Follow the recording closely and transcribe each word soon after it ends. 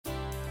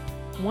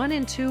1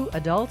 in 2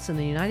 adults in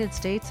the United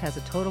States has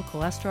a total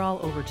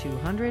cholesterol over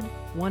 200.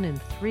 1 in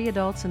 3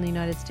 adults in the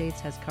United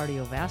States has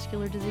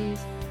cardiovascular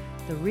disease.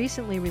 The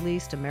recently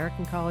released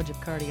American College of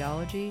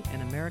Cardiology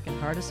and American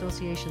Heart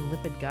Association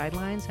lipid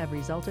guidelines have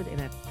resulted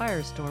in a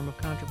firestorm of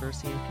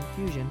controversy and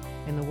confusion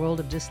in the world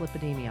of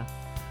dyslipidemia.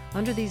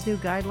 Under these new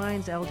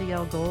guidelines,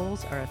 LDL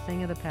goals are a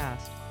thing of the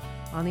past.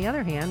 On the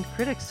other hand,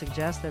 critics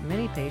suggest that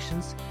many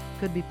patients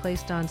could be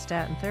placed on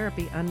statin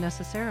therapy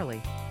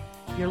unnecessarily.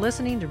 You're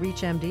listening to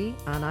ReachMD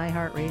on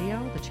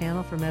iHeartRadio, the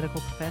channel for medical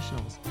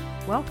professionals.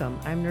 Welcome.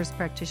 I'm nurse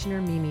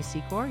practitioner Mimi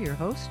Secor, your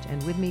host,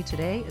 and with me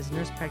today is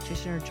nurse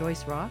practitioner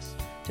Joyce Ross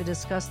to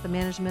discuss the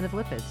management of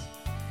lipids.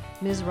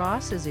 Ms.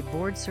 Ross is a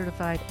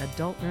board-certified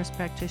adult nurse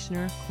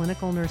practitioner,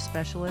 clinical nurse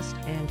specialist,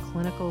 and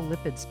clinical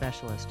lipid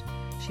specialist.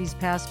 She's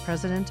past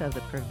president of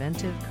the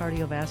Preventive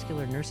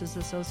Cardiovascular Nurses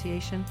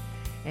Association,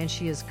 and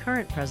she is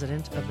current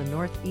president of the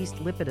Northeast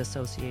Lipid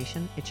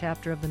Association, a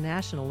chapter of the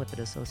National Lipid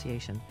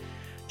Association.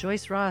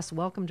 Joyce Ross,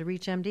 welcome to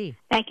ReachMD.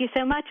 Thank you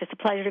so much. It's a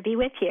pleasure to be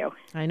with you.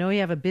 I know you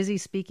have a busy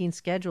speaking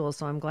schedule,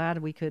 so I'm glad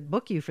we could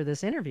book you for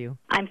this interview.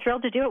 I'm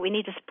thrilled to do it. We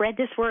need to spread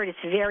this word. It's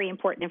very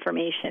important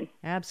information.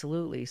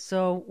 Absolutely.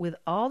 So with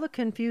all the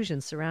confusion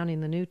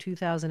surrounding the new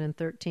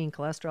 2013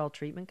 cholesterol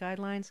treatment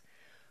guidelines,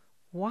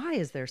 why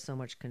is there so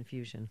much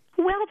confusion?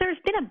 Well, there's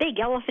been a big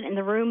elephant in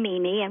the room,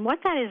 Mimi, and what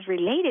that is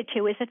related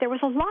to is that there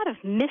was a lot of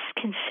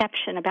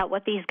misconception about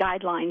what these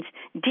guidelines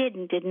did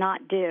and did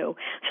not do.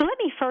 So let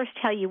me first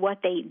tell you what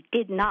they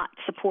did not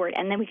support,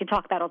 and then we can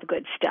talk about all the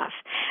good stuff.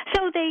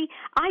 So the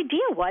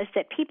idea was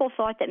that people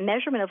thought that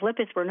measurement of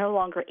lipids were no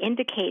longer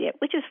indicated,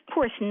 which is, of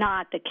course,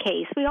 not the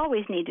case. We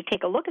always need to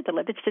take a look at the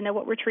lipids to know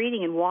what we're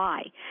treating and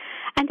why.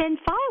 And then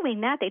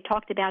following that, they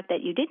talked about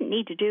that you didn't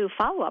need to do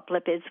follow-up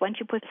lipids once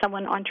you put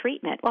someone on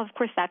treatment. Well, of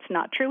course, that's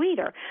not true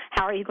either.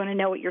 How are you going to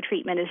know what your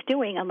treatment is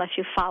doing unless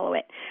you follow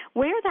it?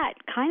 Where that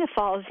kind of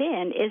falls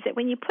in is that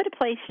when you put a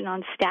patient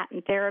on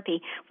statin therapy,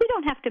 we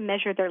don't have to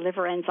measure their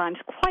liver enzymes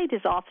quite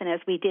as often as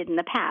we did in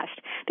the past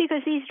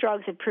because these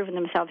drugs have proven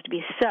themselves to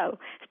be so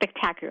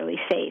spectacularly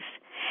safe.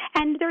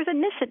 And there's a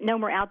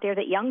misnomer out there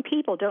that young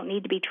people don't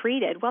need to be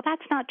treated. Well,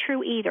 that's not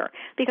true either,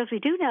 because we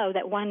do know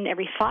that 1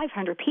 every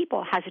 500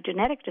 people has a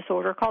genetic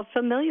disorder called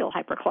familial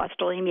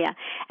hypercholesterolemia.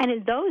 And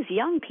in those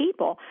young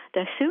people,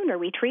 the sooner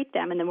we treat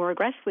them and the more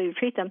aggressively we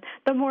treat them,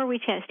 the more we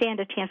stand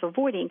a chance of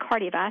avoiding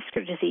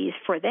cardiovascular disease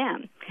for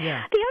them.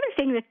 Yeah. The other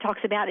thing that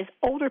talks about is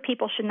older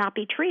people should not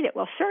be treated.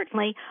 Well,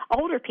 certainly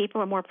older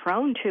people are more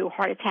prone to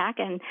heart attack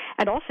and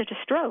also to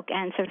stroke.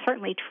 And so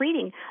certainly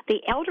treating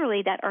the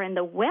elderly that are in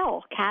the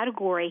well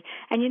category.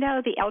 And you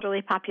know, the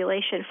elderly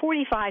population,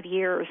 45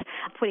 years,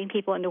 putting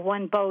people into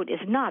one boat is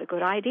not a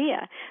good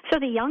idea. So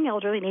the young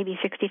elderly, maybe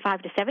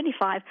 65 to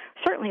 75,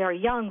 certainly are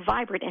young,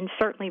 vibrant, and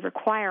certainly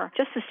require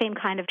just the same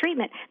kind of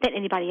treatment that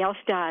anybody else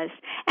does.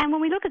 And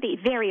when we look at the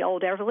very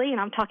old elderly, and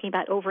I'm talking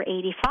about over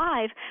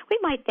 85, we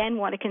might then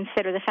want to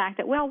consider the fact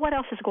that, well, what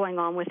else is going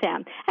on with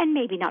them? And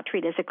maybe not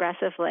treat as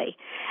aggressively.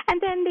 And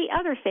then the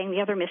other thing,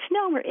 the other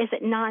misnomer, is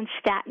that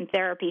non-statin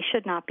therapy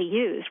should not be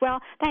used.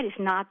 Well, that is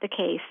not the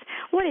case.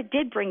 What it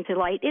did bring to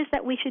light is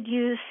that we should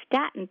use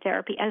statin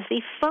therapy as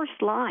the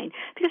first line,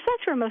 because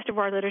that's where most of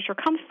our literature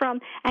comes from,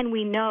 and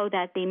we know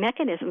that the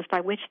mechanisms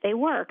by which they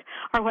work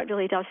are what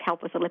really does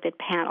help with the lipid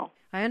panel.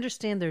 I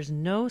understand there's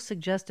no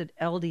suggested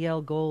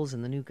LDL goals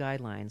in the new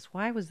guidelines.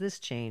 Why was this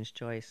changed,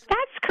 Joyce?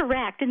 That's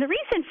correct. And the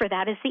reason for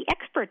that is the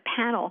expert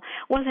panel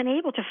wasn't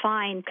able to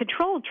find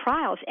controlled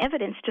trials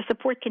evidence to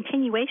support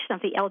continuation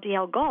of the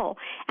LDL goal,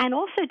 and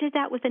also did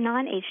that with the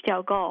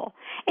non-HDL goal.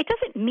 It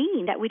doesn't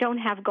mean that we don't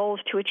have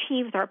goals to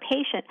achieve with our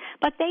patient,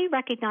 but they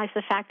recognize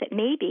the fact that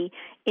maybe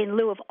in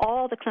lieu of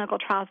all the clinical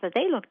trials that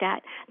they looked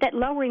at, that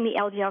lowering the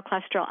LDL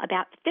cholesterol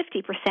about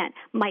 50%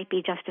 might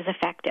be just as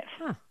effective.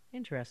 Huh.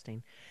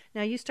 Interesting.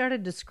 Now, you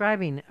started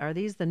describing, are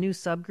these the new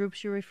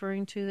subgroups you're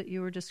referring to that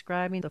you were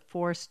describing, the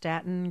 4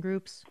 statin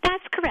groups?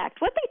 That's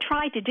correct. What they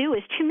tried to do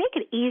is to make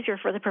it easier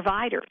for the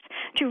providers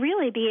to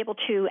really be able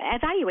to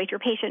evaluate your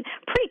patient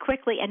pretty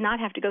quickly and not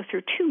have to go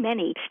through too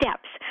many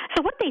steps.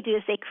 So what they did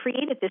is they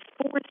created this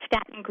 4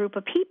 statin group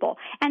of people,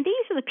 and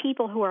these are the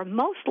people who are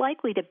most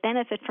likely to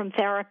benefit from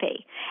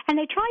therapy. And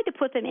they tried to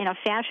put them in a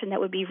fashion that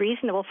would be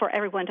reasonable for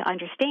everyone to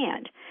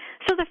understand.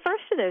 So the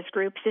first of those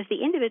groups is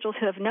the individuals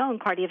who have known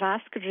cardiovascular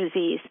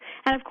disease,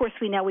 and of course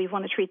we know we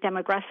want to treat them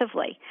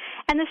aggressively.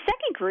 And the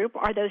second group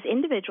are those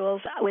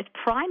individuals with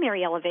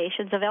primary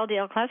elevations of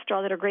LDL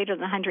cholesterol that are greater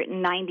than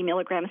 190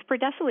 milligrams per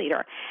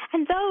deciliter.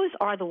 And those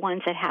are the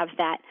ones that have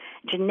that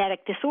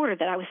genetic disorder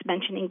that I was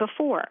mentioning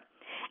before.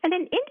 And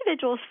then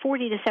individuals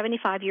 40 to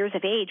 75 years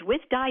of age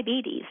with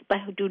diabetes but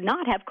who do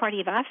not have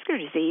cardiovascular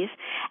disease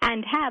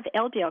and have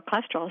LDL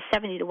cholesterol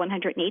 70 to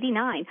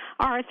 189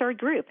 are our third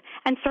group.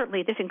 And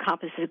certainly this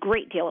encompasses a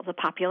great deal of the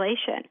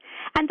population.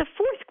 And the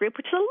fourth group,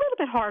 which is a little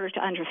bit harder to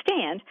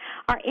understand,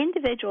 are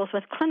individuals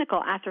with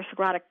clinical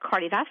atherosclerotic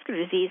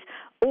cardiovascular disease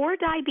or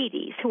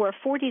diabetes who are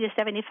 40 to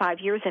 75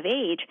 years of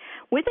age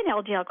with an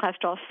LDL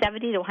cholesterol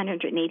 70 to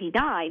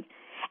 189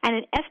 and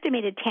an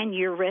estimated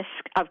 10-year risk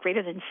of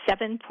greater than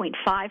 7.5%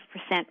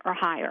 or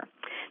higher.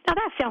 Now,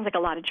 that sounds like a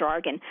lot of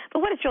jargon,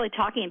 but what it's really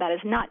talking about is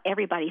not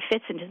everybody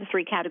fits into the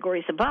 3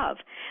 categories above,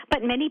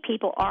 but many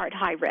people are at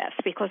high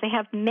risk because they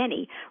have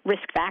many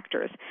risk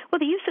factors. Well,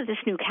 the use of this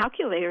new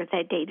calculator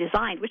that they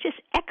designed, which is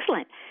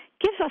excellent,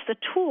 gives us a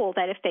tool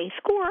that if they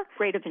score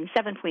greater than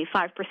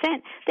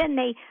 7.5%, then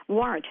they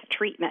warrant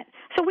treatment.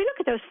 So we look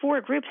at those 4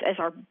 groups as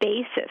our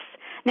basis.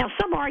 Now,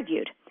 some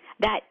argued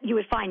that you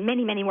would find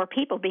many, many more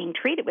people being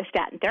treated with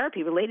statin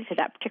therapy related to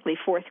that particularly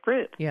 4th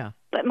group. Yeah.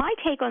 But my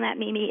take on that,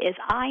 Mimi, is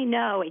I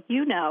know, and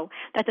you know,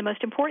 that the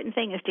most important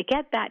thing is to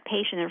get that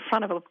patient in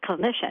front of a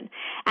clinician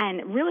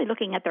and really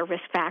looking at their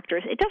risk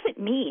factors. It doesn't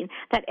mean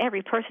that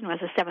every person who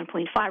has a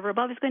 7.5 or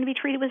above is going to be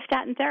treated with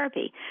statin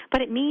therapy,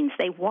 but it means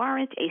they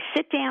warrant a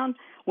sit-down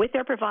with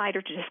their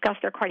provider to discuss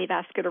their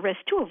cardiovascular risk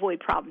to avoid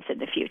problems in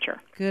the future.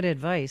 Good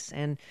advice.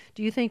 And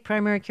do you think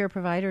primary care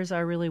providers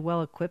are really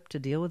well equipped to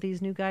deal with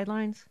these new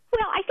guidelines?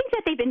 Well, I think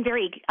that they've been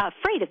very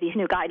afraid of these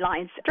new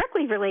guidelines,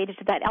 directly related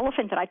to that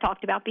elephant that I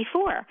talked about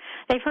before.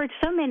 They've heard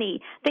so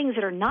many things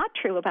that are not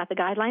true about the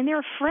guideline.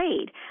 They're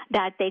afraid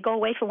that they go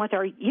away from what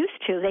they're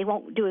used to. They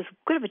won't do as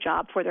good of a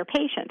job for their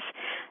patients.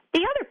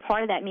 The other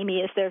part of that, Mimi,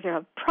 is there's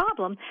a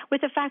problem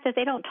with the fact that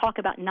they don't talk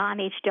about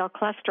non-HDL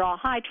cholesterol,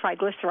 high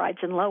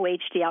triglycerides, and low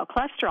HDL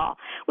cholesterol,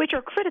 which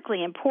are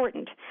critically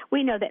important.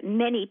 We know that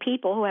many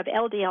people who have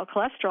LDL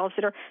cholesterols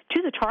that are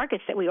to the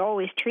targets that we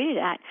always treated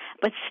at,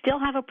 but still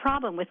have a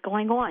problem with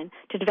going on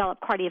to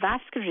develop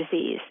cardiovascular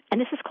disease, and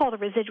this is called a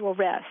residual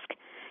risk.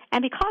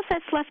 And because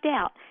that's left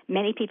out,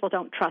 many people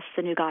don't trust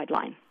the new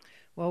guideline.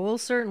 Well, we'll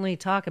certainly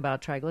talk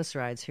about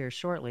triglycerides here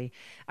shortly.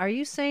 Are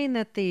you saying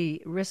that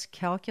the risk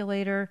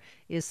calculator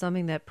is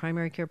something that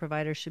primary care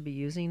providers should be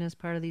using as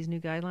part of these new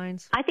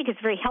guidelines? I think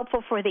it's very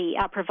helpful for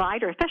the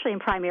provider, especially in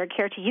primary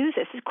care, to use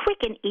this. It's a quick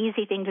and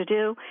easy thing to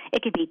do.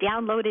 It can be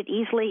downloaded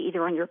easily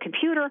either on your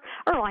computer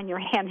or on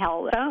your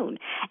handheld phone.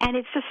 And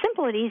it's just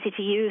simple and easy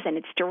to use, and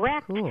it's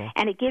direct,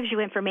 and it gives you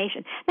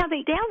information. Now,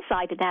 the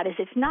downside to that is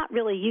it's not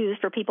really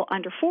used for people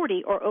under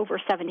 40 or over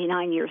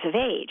 79 years of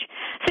age.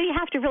 So you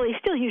have to really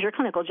still use your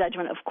clinical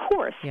judgment, of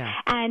course. Yeah.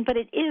 But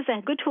it is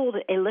a good tool to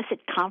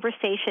elicit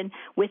conversation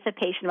with the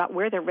patient about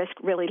where their risk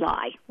really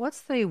lie.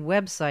 What's the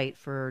website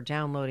for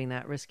downloading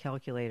that risk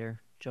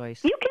calculator,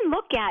 Joyce? You can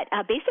look at,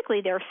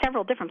 basically there are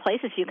several different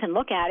places you can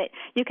look at it.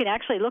 You can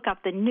actually look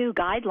up the new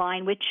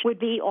guideline, which would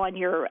be on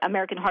your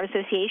American Heart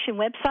Association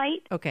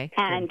website. Okay.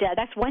 And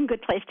that's one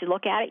good place to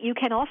look at it. You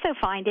can also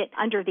find it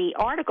under the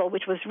article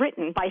which was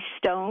written by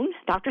Stone,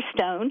 Dr.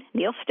 Stone,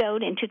 Neil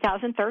Stone, in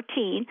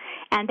 2013,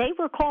 and they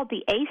were called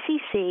the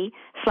ACC/AHA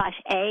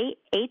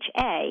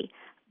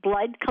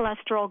Blood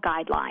Cholesterol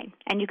Guideline.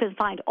 And you can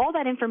find all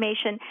that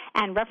information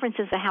and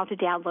references to how to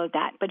download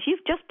that. But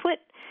you've just put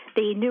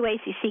the new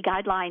ACC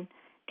guideline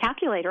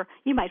calculator,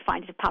 you might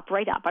find it pop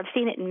right up. I've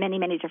seen it in many,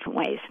 many different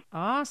ways.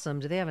 Awesome.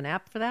 Do they have an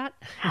app for that?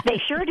 They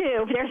sure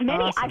do. There's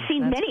many. Awesome. I've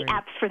seen many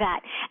apps for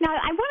that. Now,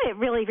 I want to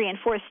really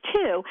reinforce,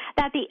 too,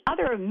 that the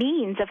other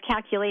means of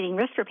calculating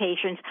risk for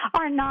patients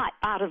are not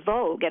out of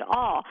vogue at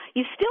all.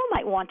 You still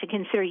might want to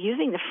consider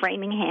using the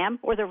Framingham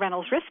or the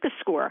Reynolds Risk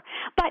Score.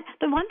 But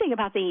the one thing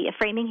about the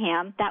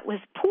Framingham that was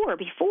poor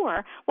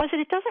before was that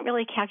it doesn't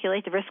really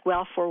calculate the risk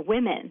well for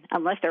women,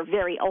 unless they're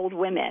very old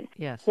women.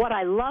 Yes. What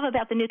I love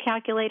about the new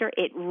calculator,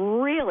 it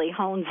really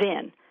hones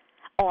in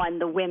on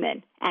the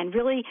women. And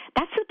really,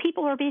 that's the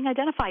people who are being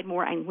identified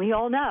more. And we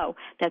all know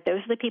that those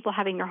are the people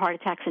having their heart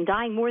attacks and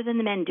dying more than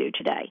the men do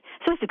today.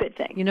 So it's a good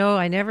thing. You know,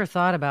 I never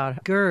thought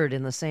about GERD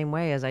in the same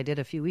way as I did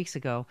a few weeks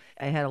ago.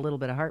 I had a little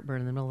bit of heartburn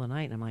in the middle of the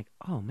night, and I'm like,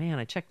 oh, man,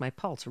 I checked my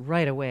pulse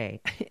right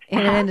away.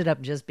 And it ended up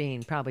just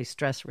being probably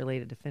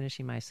stress-related to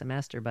finishing my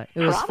semester. But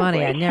it was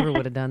funny. I never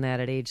would have done that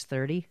at age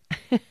 30.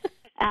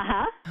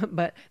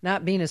 But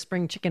not being a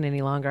spring chicken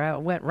any longer, I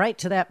went right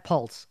to that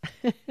pulse.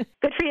 Good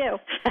for you.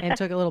 And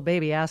took a little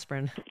baby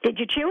aspirin. Did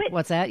you chew it?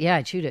 What's that? Yeah,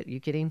 I chewed it. You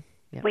kidding?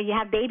 Yeah. When you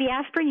have baby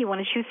aspirin, you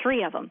want to chew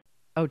 3 of them.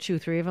 Oh, chew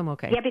 3 of them?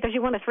 Okay. Yeah, because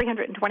you want a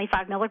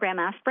 325 milligram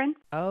aspirin.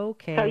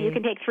 Okay. So you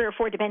can take 3 or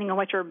 4 depending on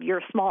what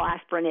your small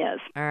aspirin is.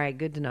 All right,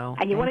 good to know.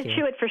 And you want to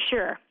chew it for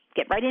sure.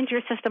 Get right into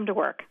your system to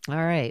work. All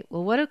right.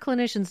 Well, what do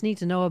clinicians need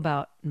to know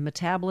about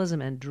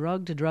metabolism and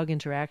drug-to-drug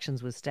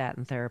interactions with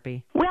statin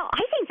therapy? Well,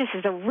 I think this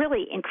is a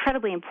really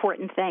incredibly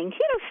important thing.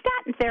 You know,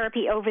 statin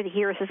therapy over the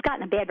years has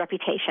gotten a bad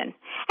reputation.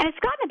 And it's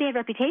gotten a bad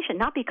reputation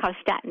not because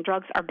statin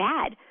drugs are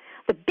bad.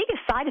 The biggest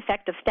side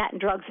effect of statin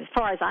drugs, as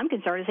far as I'm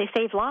concerned, is they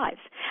save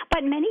lives.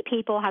 But many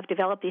people have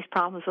developed these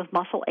problems with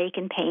muscle ache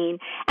and pain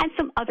and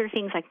some other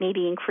things like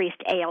maybe increased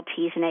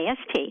ALTs and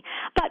AST.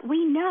 But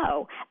we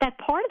know that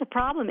part of the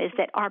problem is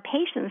that our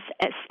patients,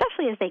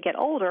 especially as they get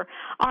older,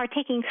 are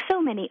taking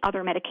so many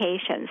other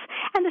medications.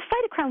 And the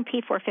cytochrome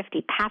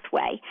P450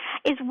 pathway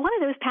is one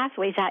of those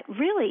pathways that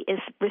really is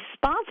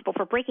responsible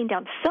for breaking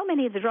down so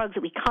many of the drugs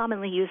that we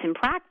commonly use in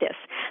practice.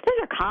 Those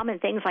are common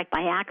things like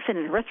Biaxin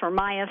and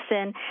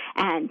erythromycin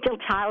and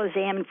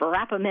diltiazem and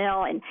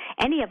verapamil and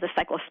any of the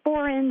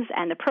cyclosporins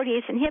and the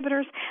protease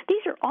inhibitors.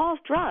 These are all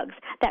drugs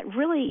that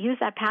really use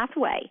that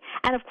pathway.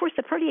 And, of course,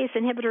 the protease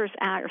inhibitors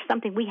are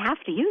something we have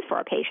to use for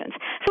our patients.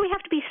 So we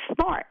have to be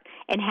smart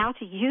in how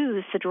to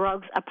use the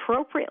drugs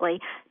appropriately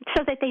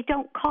so that they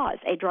don't cause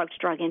a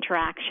drug-to-drug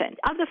interaction.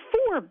 Of the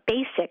four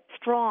basic,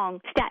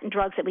 strong statin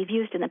drugs that we've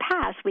used in the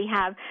past, we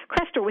have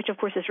Crestor, which, of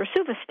course, is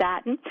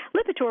rosuvastatin,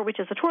 Lipitor, which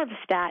is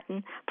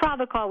atorvastatin,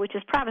 Pravachol, which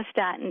is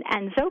pravastatin,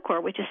 and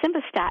Zocor, which is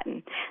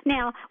simvastatin.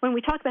 Now, when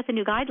we talk about the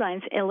new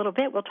guidelines in a little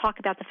bit, we'll talk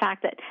about the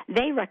fact that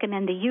they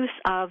recommend the use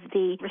of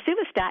the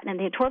rosuvastatin and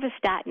the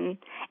atorvastatin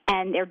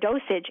and their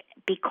dosage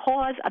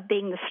because of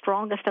being the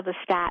strongest of the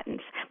statins.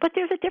 But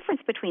there's a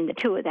difference between the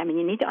two of them, and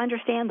you need to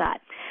understand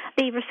that.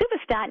 The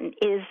rosuvastatin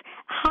is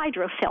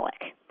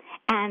hydrophilic,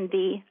 and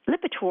the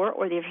Lipitor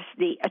or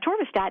the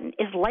atorvastatin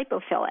is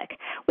lipophilic,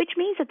 which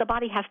means that the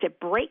body has to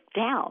break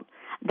down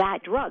that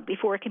drug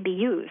before it can be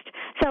used.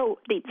 So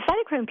the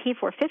cytochrome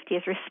P450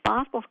 is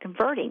responsible for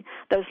converting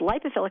those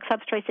lipophilic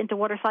substrates into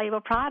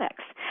water-soluble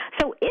products.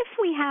 So if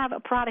we have a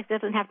product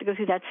that doesn't have to go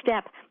through that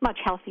step, much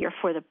healthier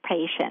for the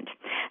patient.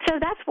 So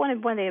that's one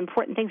of the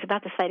important things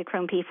about the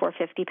cytochrome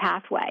P450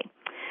 pathway.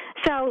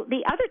 So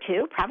the other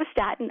two,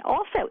 pravastatin,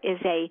 also is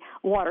a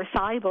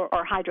water-soluble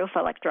or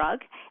hydrophilic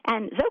drug,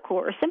 and Zocor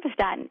or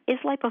simvastatin is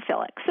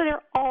lipophilic. So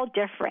they're all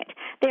different.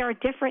 They are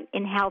different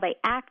in how they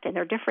act, and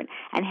they're different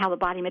in how the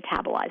body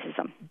metabolizes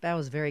them. That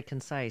was very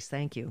concise.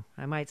 Thank you.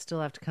 I might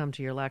still have to come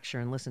to your lecture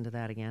and listen to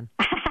that again.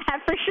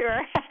 For sure.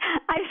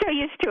 I'm so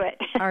used to it.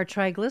 Are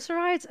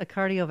triglycerides a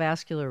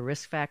cardiovascular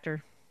risk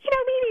factor?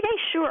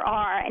 Sure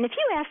are. And if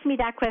you asked me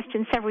that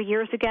question several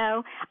years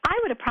ago, I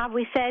would have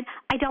probably said,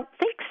 I don't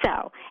think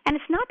so. And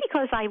it's not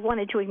because I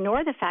wanted to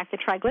ignore the fact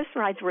that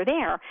triglycerides were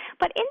there,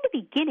 but in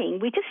the beginning,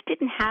 we just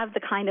didn't have the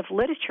kind of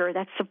literature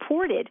that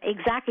supported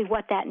exactly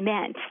what that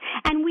meant.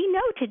 And we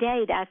know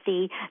today that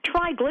the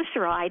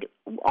triglyceride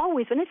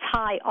always, when it's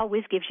high,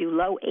 always gives you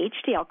low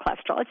HDL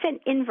cholesterol. It's an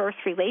inverse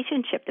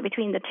relationship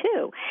between the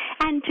two.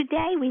 And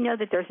today we know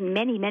that there's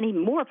many, many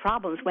more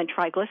problems when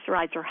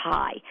triglycerides are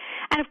high.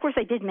 And, of course,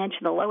 I did mention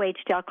the low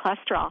HDL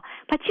cholesterol,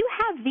 but you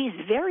have these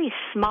very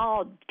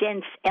small,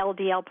 dense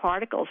LDL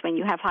particles when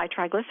you have high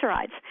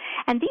triglycerides.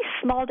 And these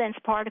small, dense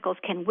particles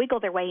can wiggle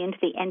their way into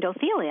the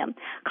endothelium,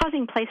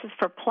 causing places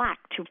for plaque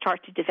to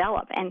start to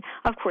develop. And,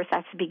 of course,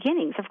 that's the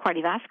beginnings of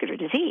cardiovascular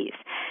disease.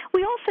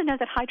 We also know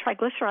that high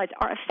triglycerides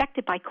are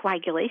affected by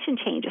coagulation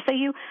changes. So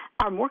you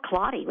are more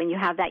clotty when you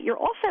have that. You're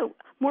also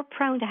more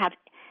prone to have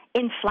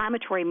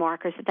inflammatory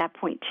markers at that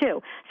point,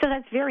 too. So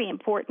that's very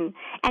important.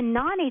 And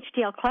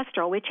non-HDL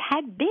cholesterol, which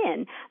had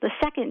been the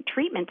second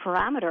treatment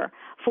parameter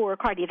for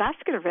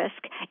cardiovascular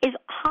risk, is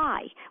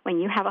high when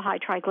you have a high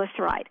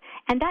triglyceride.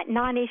 And that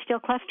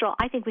non-HDL cholesterol,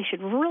 I think we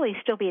should really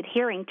still be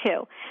adhering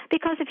to.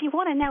 Because if you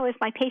want to know, is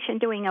my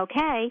patient doing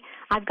okay?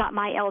 I've got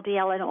my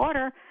LDL in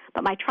order,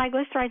 but my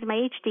triglycerides and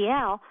my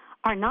HDL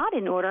are not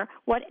in order.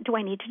 What do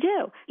I need to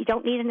do? You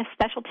don't need a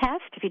special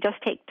test. If you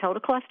just take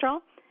total cholesterol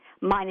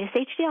minus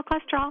HDL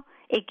cholesterol,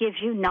 it gives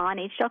you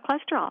non-HDL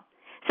cholesterol.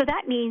 So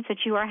that means that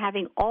you are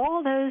having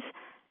all those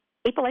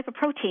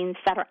apolipoproteins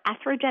that are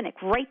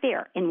atherogenic right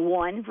there in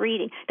one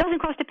reading.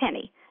 Doesn't cost a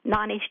penny,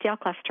 non-HDL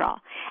cholesterol.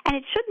 And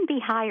it shouldn't be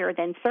higher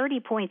than 30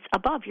 points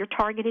above your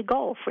targeted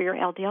goal for your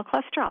LDL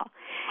cholesterol.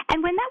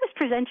 And when that was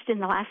presented in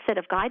the last set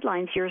of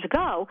guidelines years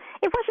ago,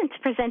 it wasn't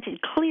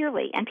presented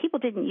clearly, and people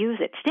didn't use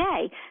it.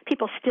 Today,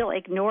 people still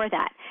ignore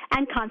that.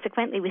 And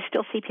consequently, we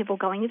still see people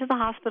going into the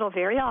hospital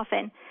very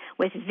often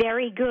with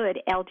very good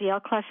LDL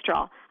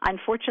cholesterol.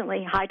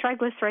 Unfortunately, high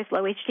triglycerides,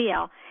 low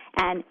HDL,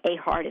 and a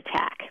heart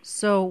attack.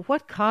 So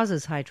what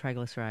causes high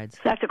triglycerides?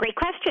 That's a great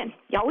question.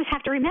 You always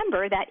have to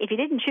remember that if you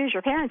didn't choose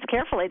your parents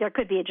carefully, there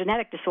could be a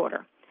genetic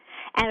disorder.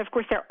 And, of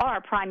course, there are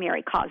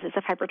primary causes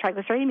of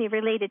hypertriglyceridemia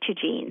related to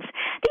genes.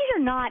 These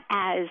are not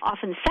as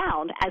often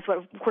found as what,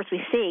 of course, we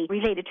see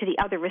related to the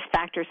other risk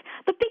factors.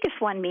 The biggest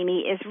one, Mimi,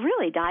 is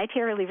really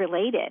dietarily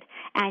related.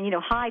 And,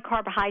 high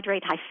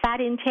carbohydrate, high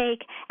fat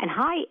intake, and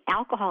high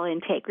alcohol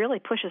intake really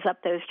pushes up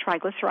those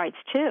triglycerides,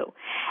 too.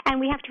 And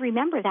we have to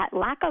remember that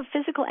lack of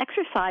physical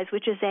exercise,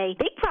 which is a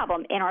big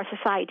problem in our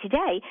society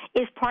today,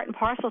 is part and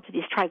parcel to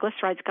these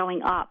triglycerides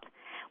going up.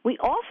 We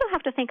also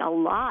have to think a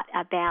lot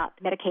about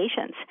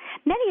medications.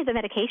 Many of the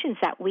medications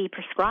that we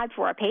prescribe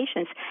for our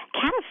patients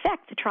can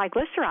affect the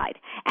triglyceride,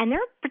 and they're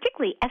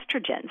particularly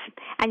estrogens.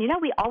 And,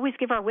 we always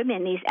give our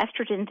women these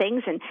estrogen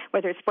things, and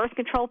whether it's birth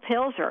control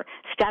pills or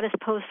status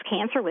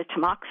post-cancer with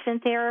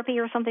tamoxifen therapy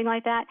or something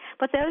like that,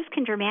 but those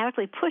can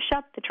dramatically push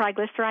up the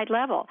triglyceride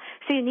level.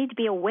 So you need to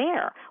be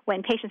aware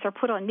when patients are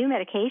put on new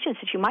medications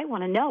that you might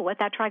want to know what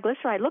that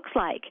triglyceride looks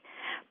like.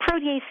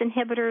 Protease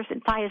inhibitors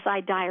and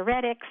thiazide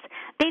diuretics,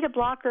 beta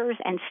blockers, blockers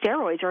and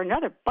steroids are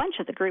another bunch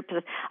of the group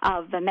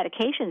of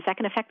medications that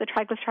can affect the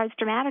triglycerides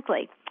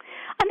dramatically.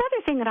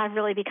 Another thing that I've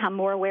really become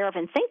more aware of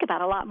and think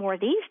about a lot more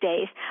these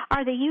days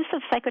are the use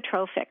of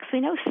psychotropics.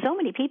 We know so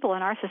many people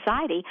in our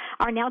society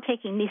are now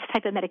taking these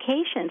type of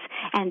medications,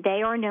 and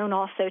they are known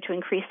also to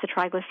increase the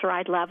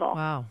triglyceride level.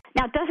 Wow.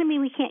 Now, it doesn't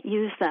mean we can't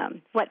use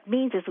them. What it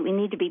means is that we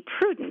need to be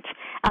prudent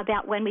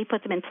about when we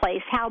put them in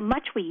place, how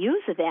much we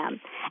use of them,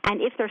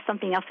 and if there's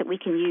something else that we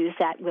can use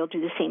that will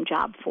do the same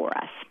job for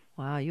us.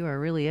 Wow, you are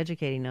really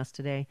educating us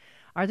today.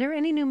 Are there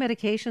any new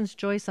medications,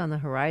 Joyce, on the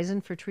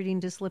horizon for treating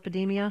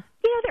dyslipidemia?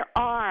 Yeah, there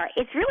are.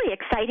 It's really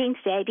exciting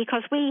today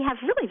because we have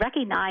really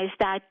recognized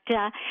that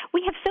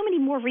we have so many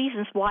more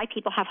reasons why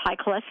people have high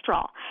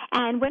cholesterol.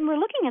 And when we're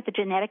looking at the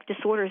genetic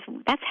disorders,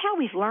 that's how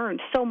we've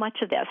learned so much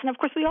of this. And, of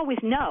course, we always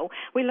know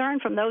we learn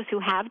from those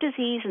who have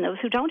disease and those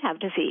who don't have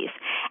disease.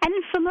 And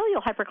in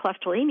familial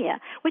hypercholesterolemia,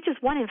 which is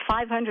 1 in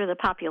 500 of the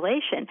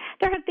population,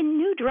 there have been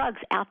new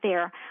drugs out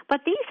there,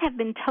 but these have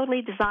been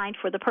totally designed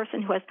for the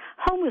person who has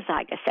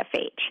homozygous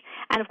FH.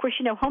 And, of course,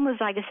 you know,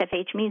 homozygous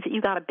FH means that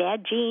you got a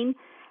bad gene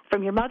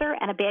from your mother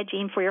and a bad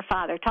gene for your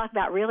father. Talk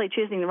about really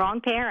choosing the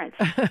wrong parents.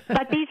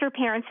 But these are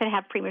parents that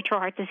have premature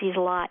heart disease a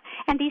lot.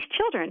 And these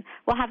children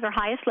will have their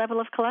highest level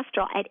of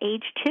cholesterol at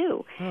age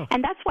 2. Oh.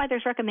 And that's why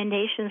there's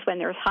recommendations when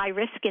there's high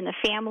risk in the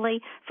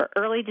family for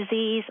early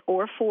disease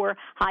or for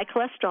high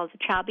cholesterol, the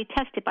child be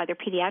tested by their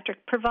pediatric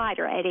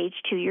provider at age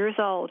 2 years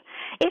old.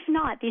 If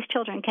not, these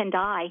children can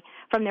die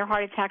from their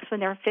heart attacks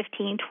when they're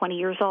 15, 20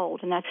 years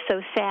old. And that's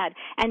so sad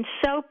and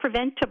so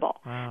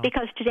preventable. Wow.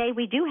 Because today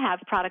we do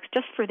have products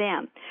just for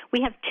them.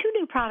 We have 2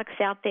 new products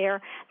out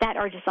there that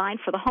are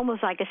designed for the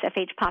homozygous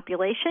FH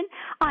population.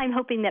 I'm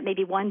hoping that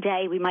maybe one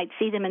day we might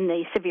see them in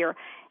the severe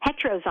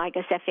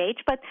heterozygous FH,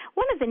 but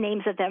one of the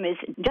names of them is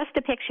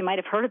Justapix. You might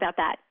have heard about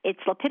that.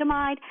 It's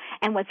lapitamide,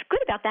 and what's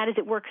good about that is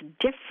it works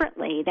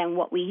differently than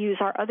what we use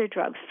our other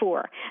drugs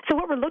for. So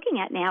what we're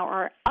looking at now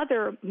are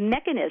other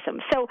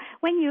mechanisms. So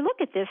when you look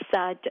at this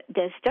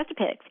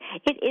Justapix,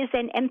 it is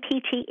an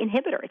MPT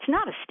inhibitor. It's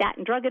not a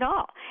statin drug at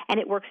all, and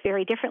it works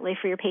very differently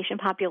for your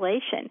patient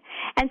population.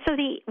 And so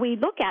we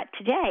look at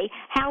today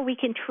how we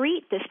can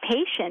treat this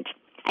patient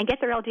and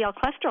get their LDL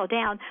cholesterol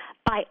down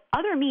by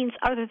other means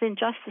other than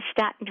just the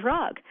statin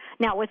drug.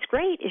 Now, what's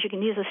great is you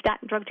can use a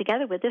statin drug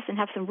together with this and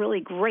have some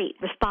really great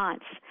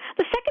response.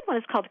 The second one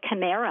is called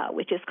Chimera,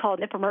 which is called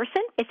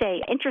Nipomersin. It's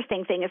an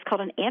interesting thing. It's called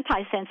an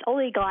antisense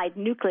oligonucleotide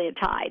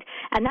nucleotide,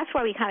 and that's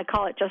why we kind of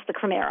call it just the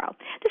Chimera.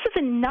 This is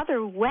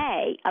another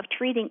way of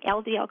treating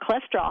LDL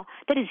cholesterol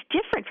that is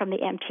different from the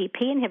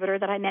MTP inhibitor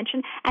that I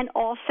mentioned and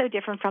also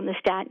different from the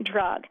statin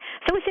drug.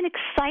 So it's an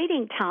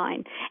exciting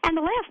time. And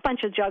the last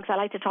bunch of drugs I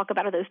like to talk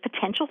about are those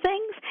potential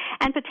things,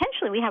 and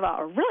potentially we have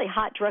a really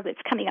hot drug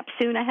that's coming up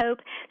soon, I hope.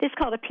 This is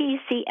called a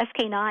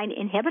PCSK9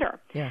 inhibitor.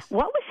 Yes.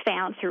 What was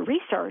found through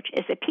research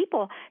is that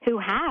people who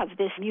have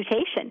this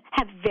mutation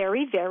have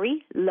very,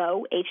 very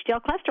low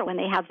HDL cholesterol when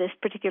they have this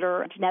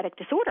particular genetic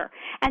disorder,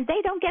 and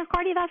they don't get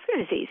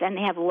cardiovascular disease, and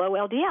they have low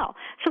LDL.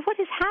 So what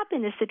has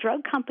happened is the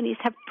drug companies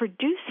have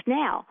produced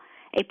now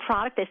a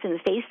product that's in the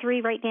phase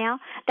 3 right now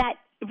that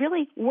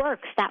really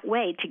works that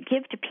way to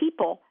give to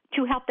people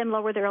to help them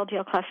lower their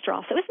LDL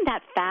cholesterol. So isn't that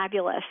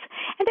fabulous?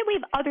 And then we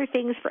have other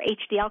things for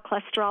HDL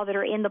cholesterol that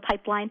are in the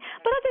pipeline.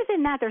 But other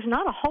than that, there's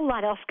not a whole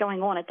lot else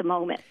going on at the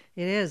moment.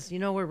 It is. You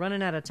know, we're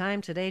running out of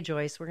time today,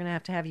 Joyce. We're going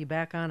to have you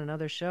back on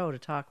another show to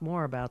talk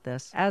more about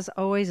this. As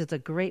always, it's a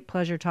great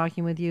pleasure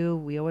talking with you.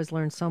 We always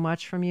learn so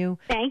much from you.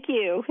 Thank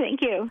you.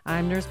 Thank you.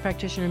 I'm nurse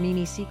practitioner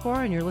Mimi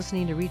Secor, and you're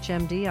listening to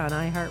ReachMD on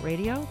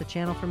iHeartRadio, the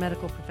channel for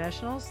medical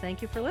professionals.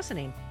 Thank you for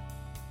listening.